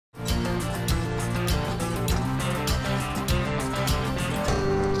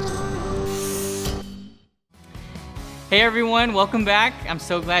Hey everyone, welcome back. I'm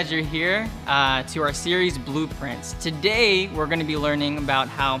so glad you're here to our series Blueprints. Today we're going to be learning about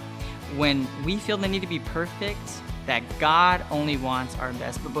how when we feel the need to be perfect, that God only wants our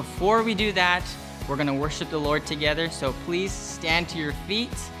best. But before we do that, we're going to worship the Lord together. So please stand to your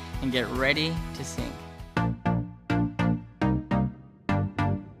feet and get ready to sing.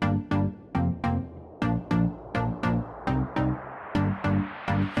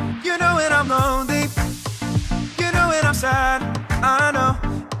 You know when I'm lonely, you know when I'm sad, I know,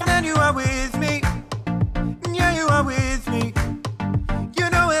 and then you are with me, yeah, you are with me. You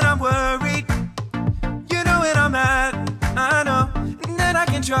know when I'm worried, you know when I'm mad, I know, and then I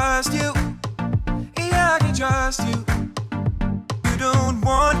can trust you, yeah, I can trust you. You don't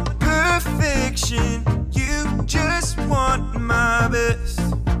want perfection, you just want my best.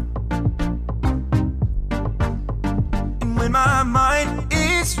 And when my mind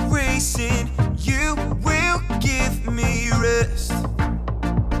is racing, you will give me rest.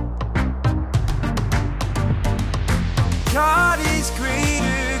 God is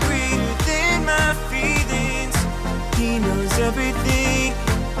greater, greater than my feelings. He knows everything,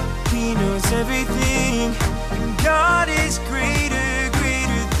 He knows everything. God is greater,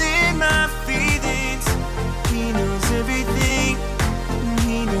 greater than my feelings. He knows everything,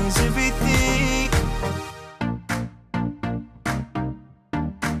 He knows everything.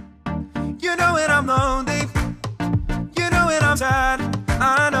 You know when I'm lonely, you know when I'm sad,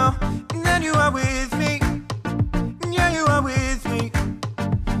 I know, and then you are with me, yeah, you are with me.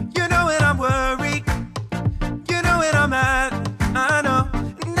 You know when I'm worried, you know when I'm mad, I know,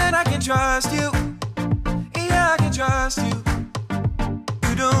 and then I can trust you, yeah, I can trust you.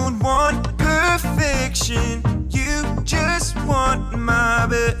 You don't want perfection, you just want my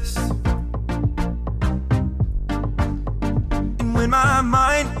best. And when my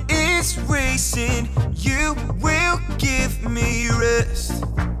mind is racing, you will give me rest.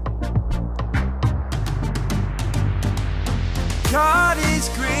 God is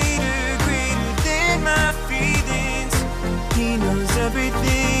greater, greater than my feelings. He knows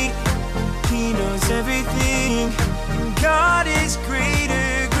everything, He knows everything. God is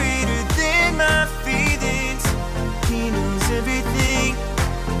greater, greater than my feelings. He knows everything,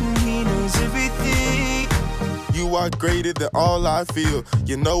 He knows everything. You are greater than all I feel.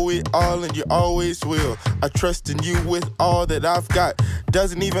 You know it all and you always will. I trust in you with all that I've got.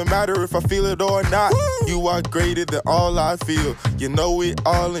 Doesn't even matter if I feel it or not. You are greater than all I feel. You know it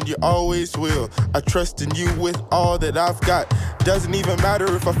all and you always will. I trust in you with all that I've got. Doesn't even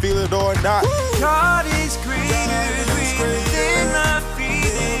matter if I feel it or not. God is greater, greater than my feelings.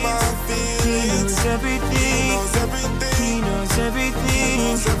 He knows everything, He knows everything.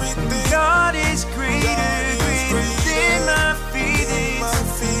 God is greater, greater than my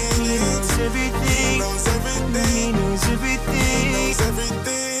feelings. He knows everything, He knows everything.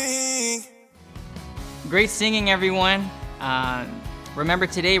 Great singing, everyone. Remember,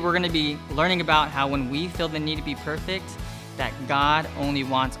 today we're going to be learning about how when we feel the need to be perfect, that God only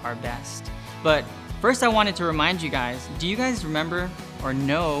wants our best. But first I wanted to remind you guys, do you guys remember or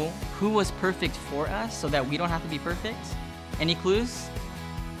know who was perfect for us so that we don't have to be perfect? Any clues?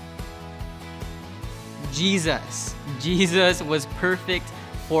 Jesus. Jesus was perfect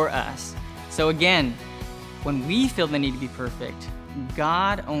for us. So again, when we feel the need to be perfect,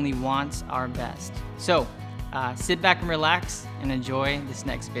 God only wants our best. So sit back and relax and enjoy this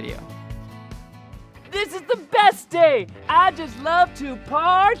next video. This is the best day! I just love to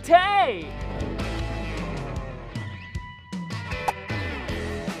party!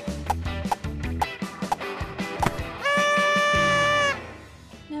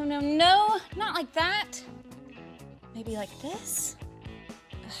 No, no, no, not like that. Maybe like this?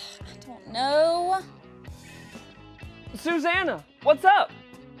 I don't know. Susanna, what's up?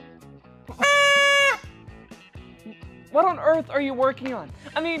 What on earth are you working on?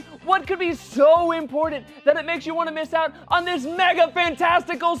 I mean, what could be so important that it makes you want to miss out on this mega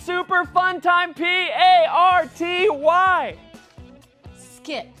fantastical super fun time P-A-R-T-Y?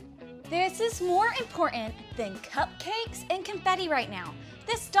 Skip, this is more important than cupcakes and confetti right now.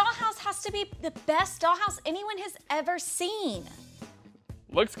 This dollhouse has to be the best dollhouse anyone has ever seen.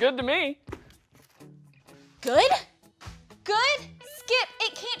 Looks good to me. Good? Good? Skip,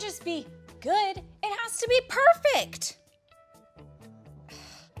 it can't just be good. It has to be perfect.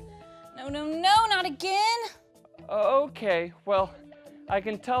 No, no, no, not again. Okay, well, I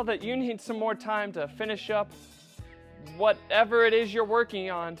can tell that you need some more time to finish up whatever it is you're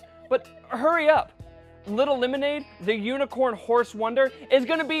working on, but hurry up. Little Lemonade, the unicorn horse wonder, is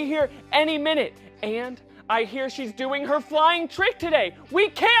gonna be here any minute, and I hear she's doing her flying trick today. We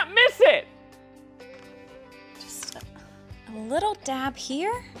can't miss it! A little dab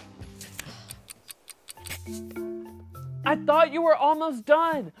here. I thought you were almost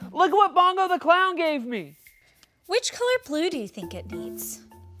done. Look what Bongo the Clown gave me. Which color blue do you think it needs?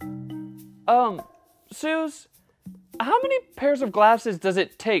 Suze, how many pairs of glasses does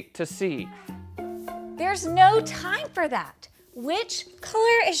it take to see? There's no time for that. Which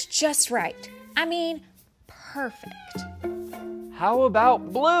color is just right? I mean, perfect. How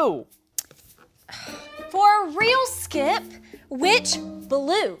about blue? For a real Skip, which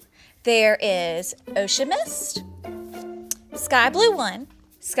blue? There is Ocean Mist, Sky Blue 1,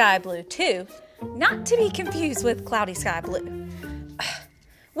 Sky Blue 2, not to be confused with Cloudy Sky Blue.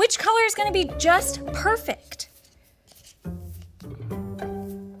 Which color is going to be just perfect?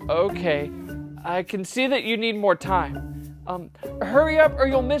 Okay, I can see that you need more time. Hurry up or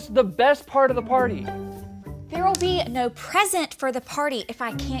you'll miss the best part of the party. There will be no present for the party if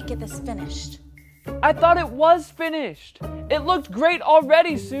I can't get this finished. I thought it was finished. It looked great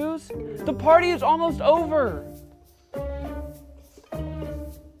already, Suze. The party is almost over.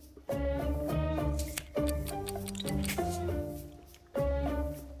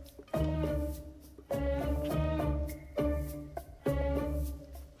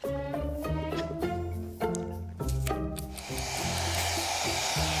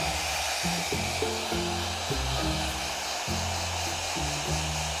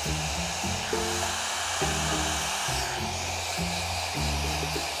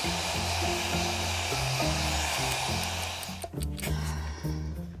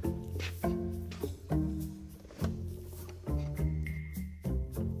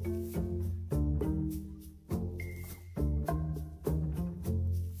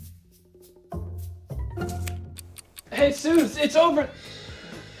 Hey, Suze, it's over.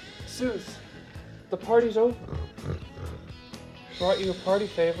 Suze, the party's over. Brought you a party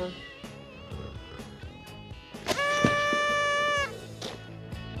favor.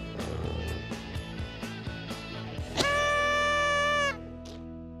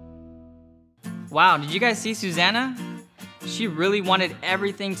 Wow, did you guys see Susanna? She really wanted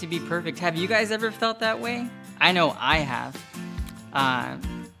everything to be perfect. Have you guys ever felt that way? I know I have.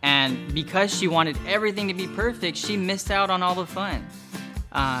 And because she wanted everything to be perfect, she missed out on all the fun.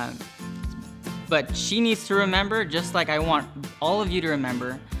 But she needs to remember, just like I want all of you to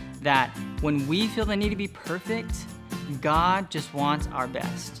remember, that when we feel the need to be perfect, God just wants our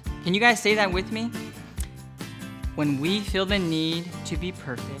best. Can you guys say that with me? When we feel the need to be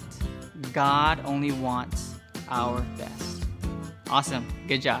perfect, God only wants our best. Awesome,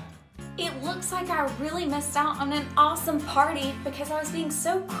 good job. It looks like I really missed out on an awesome party because I was being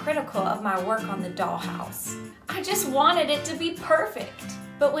so critical of my work on the dollhouse. I just wanted it to be perfect.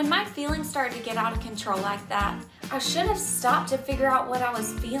 But when my feelings started to get out of control like that, I should have stopped to figure out what I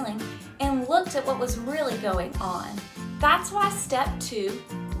was feeling and looked at what was really going on. That's why step 2,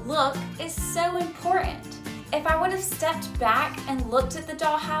 look, is so important. If I would have stepped back and looked at the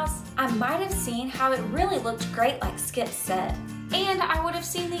dollhouse, I might have seen how it really looked great like Skip said. And I would have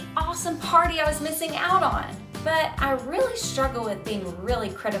seen the awesome party I was missing out on. But I really struggle with being really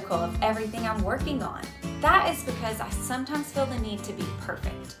critical of everything I'm working on. That is because I sometimes feel the need to be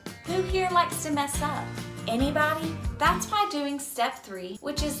perfect. Who here likes to mess up? Anybody? That's why doing step 3,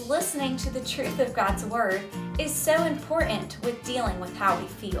 which is listening to the truth of God's word, is so important with dealing with how we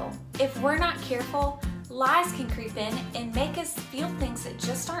feel. If we're not careful, lies can creep in and make us feel things that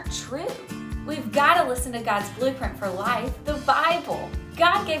just aren't true. We've got to listen to God's blueprint for life, the Bible.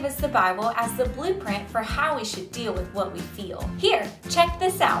 God gave us the Bible as the blueprint for how we should deal with what we feel. Here, check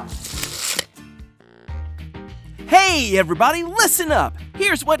this out. Hey everybody, listen up!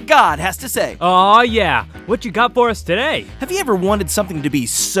 Here's what God has to say. Aw, yeah. What you got for us today? Have you ever wanted something to be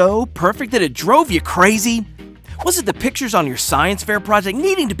so perfect that it drove you crazy? Was it the pictures on your science fair project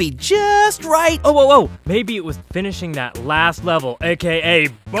needing to be just right? Oh, whoa, whoa. Maybe it was finishing that last level, aka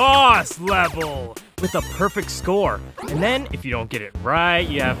boss level, with a perfect score. And then, if you don't get it right,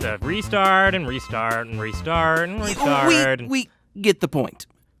 you have to restart and restart and restart and restart. We get the point.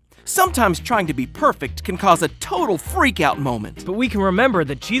 Sometimes trying to be perfect can cause a total freak-out moment. But we can remember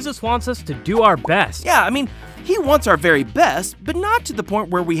that Jesus wants us to do our best. Yeah, I mean, He wants our very best, but not to the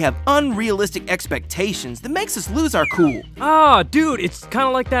point where we have unrealistic expectations that makes us lose our cool. Ah, dude, it's kind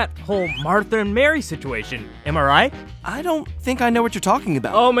of like that whole Martha and Mary situation. Am I right? I don't think I know what you're talking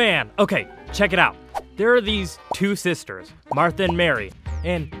about. Oh man, okay, check it out. There are these two sisters, Martha and Mary.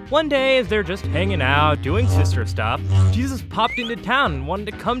 And one day, as they're just hanging out, doing sister stuff, Jesus popped into town and wanted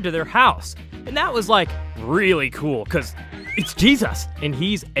to come to their house. And that was like really cool, because it's Jesus, and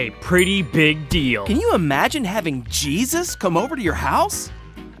he's a pretty big deal. Can you imagine having Jesus come over to your house?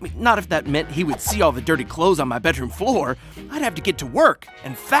 I I mean, not if that meant he would see all the dirty clothes on my bedroom floor. I'd have to get to work,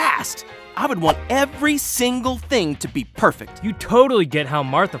 and fast. I would want every single thing to be perfect. You totally get how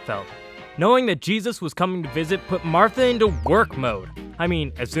Martha felt. Knowing that Jesus was coming to visit put Martha into work mode. I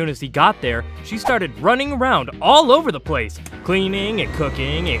mean, as soon as he got there, she started running around all over the place, cleaning and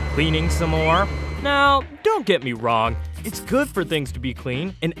cooking and cleaning some more. Now, don't get me wrong, it's good for things to be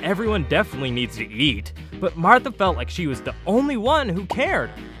clean, and everyone definitely needs to eat. But Martha felt like she was the only one who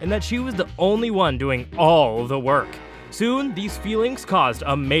cared, and that she was the only one doing all the work. Soon, these feelings caused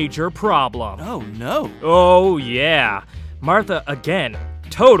a major problem. Oh no. Oh yeah. Martha, again,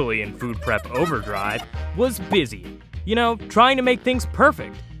 totally in food prep overdrive, was busy. You know, trying to make things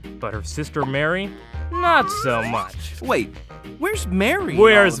perfect. But her sister Mary, not so much. Wait, where's Mary?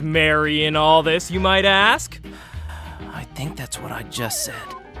 Where's Mary in all this, you might ask? I think that's what I just said.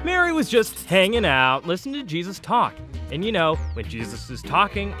 Mary was just hanging out, listening to Jesus talk. And you know, when Jesus is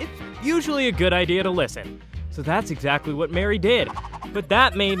talking, it's usually a good idea to listen. So that's exactly what Mary did. But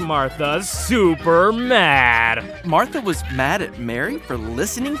that made Martha super mad. Martha was mad at Mary for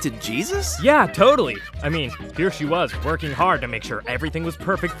listening to Jesus? Yeah, totally. I mean, here she was working hard to make sure everything was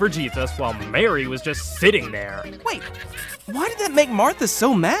perfect for Jesus while Mary was just sitting there. Wait, why did that make Martha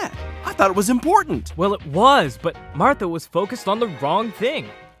so mad? I thought it was important. Well, it was, but Martha was focused on the wrong thing.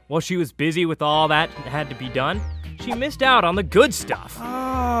 While she was busy with all that had to be done, she missed out on the good stuff.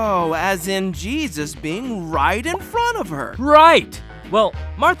 Oh, as in Jesus being right in front of her. Right! Well,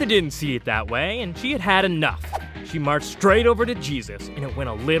 Martha didn't see it that way, and she had had enough. She marched straight over to Jesus, and it went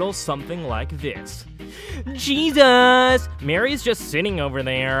a little something like this. Jesus! Mary's just sitting over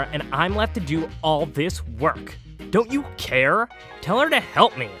there, and I'm left to do all this work. Don't you care? Tell her to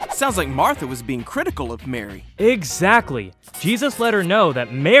help me. Sounds like Martha was being critical of Mary. Exactly. Jesus let her know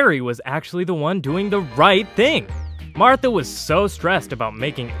that Mary was actually the one doing the right thing. Martha was so stressed about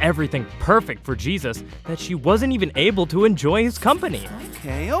making everything perfect for Jesus that she wasn't even able to enjoy his company.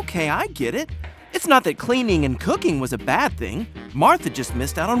 Okay, I get it. It's not that cleaning and cooking was a bad thing. Martha just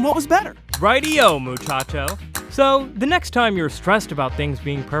missed out on what was better. Righty-o, muchacho. So, the next time you're stressed about things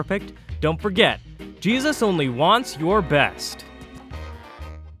being perfect, don't forget, Jesus only wants your best.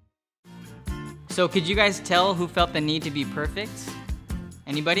 So could you guys tell who felt the need to be perfect?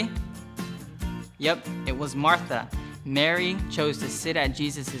 Anybody? Yep, it was Martha. Mary chose to sit at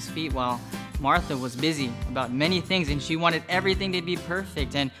Jesus' feet while Martha was busy about many things and she wanted everything to be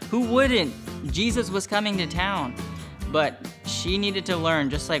perfect. And who wouldn't? Jesus was coming to town. But she needed to learn,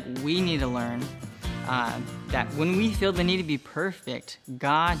 just like we need to learn, that when we feel the need to be perfect,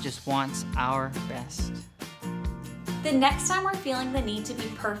 God just wants our best. The next time we're feeling the need to be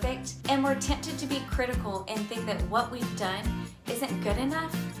perfect and we're tempted to be critical and think that what we've done isn't good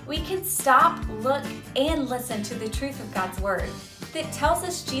enough, we can stop, look, and listen to the truth of God's Word that tells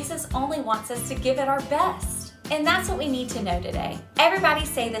us Jesus only wants us to give it our best. And that's what we need to know today. Everybody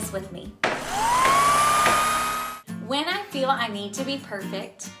say this with me. When I feel I need to be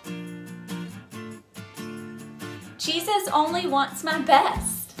perfect, Jesus only wants my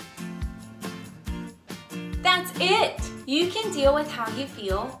best. That's it. You can deal with how you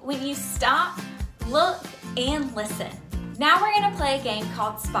feel when you stop, look, and listen. Now we're gonna play a game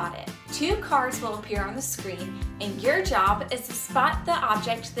called Spot It. 2 cards will appear on the screen, and your job is to spot the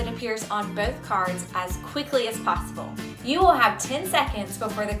object that appears on both cards as quickly as possible. You will have 10 seconds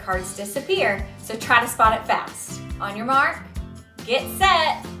before the cards disappear, so try to spot it fast. On your mark, get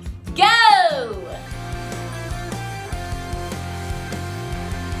set, go!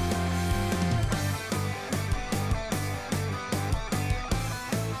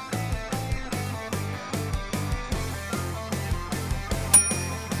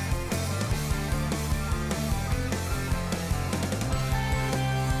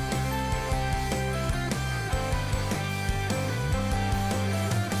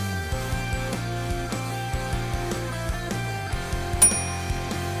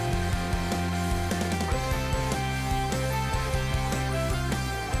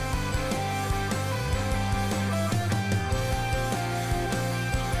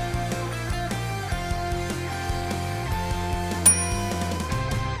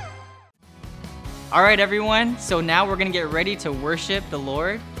 All right, everyone, so now we're gonna get ready to worship the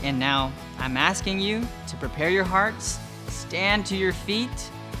Lord. And now I'm asking you to prepare your hearts, stand to your feet,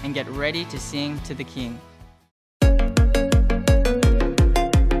 and get ready to sing to the King.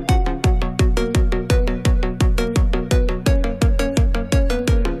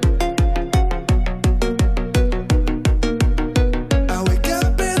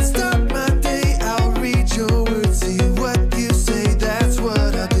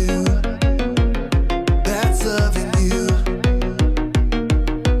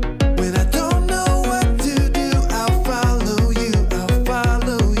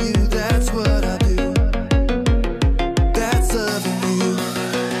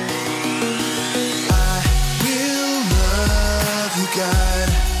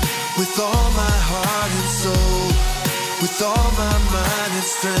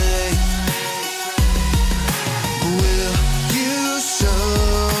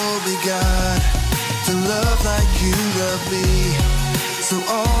 me, so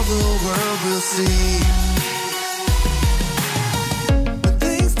all the world will see. When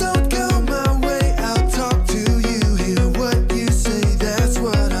things don't go my way, I'll talk to you, hear what you say, that's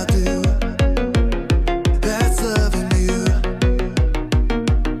what I do. That's loving you.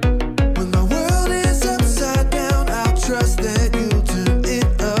 When my world is upside down, I'll trust that you'll turn it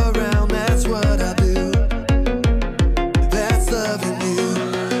around, that's what I do. That's loving you.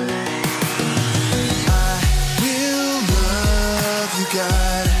 I will love you,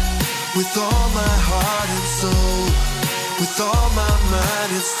 God, with all my heart and soul, with all my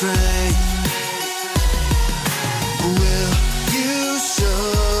mind and strength. Will you show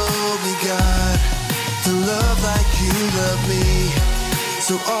me, God, to love like you love me,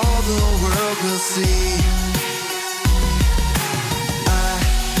 so all the world will see. I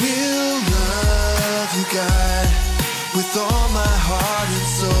will love you, God, with all my heart and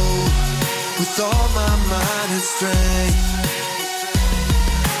soul, with all my mind and strength.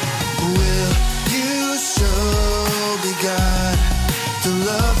 Will you show me, God, to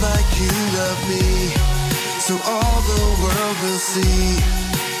love like you love me, so all the world will see.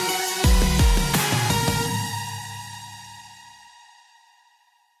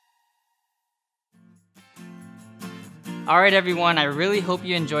 All right, everyone, I really hope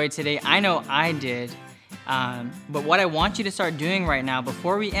you enjoyed today. I know I did. But what I want you to start doing right now,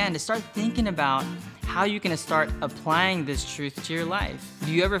 before we end, is start thinking about how you can start applying this truth to your life.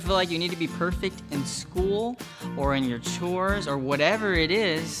 Do you ever feel like you need to be perfect in school or in your chores or whatever it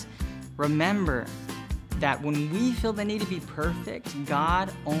is? Remember that when we feel the need to be perfect,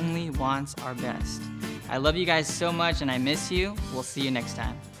 God only wants our best. I love you guys so much and I miss you. We'll see you next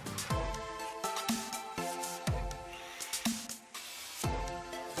time.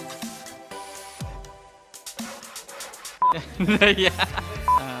 Yeah.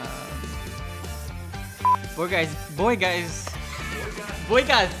 Boy guys.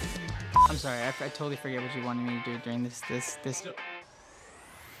 I'm sorry, I totally forget what you wanted me to do during this.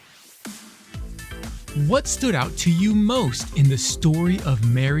 What stood out to you most in the story of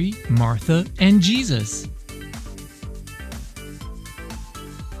Mary, Martha, and Jesus?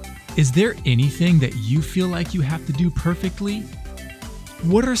 Is there anything that you feel like you have to do perfectly?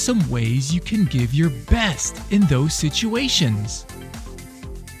 What are some ways you can give your best in those situations?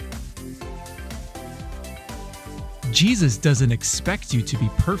 Jesus doesn't expect you to be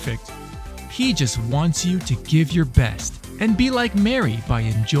perfect. He just wants you to give your best and be like Mary by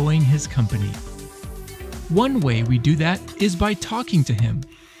enjoying his company. One way we do that is by talking to him.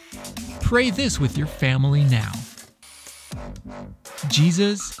 Pray this with your family now.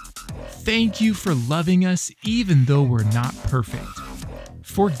 Jesus, thank you for loving us even though we're not perfect.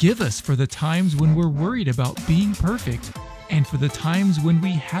 Forgive us for the times when we're worried about being perfect and for the times when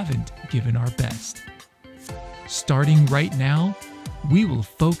we haven't given our best. Starting right now, we will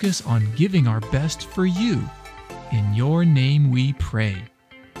focus on giving our best for you. In your name we pray.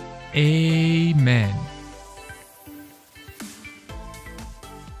 Amen.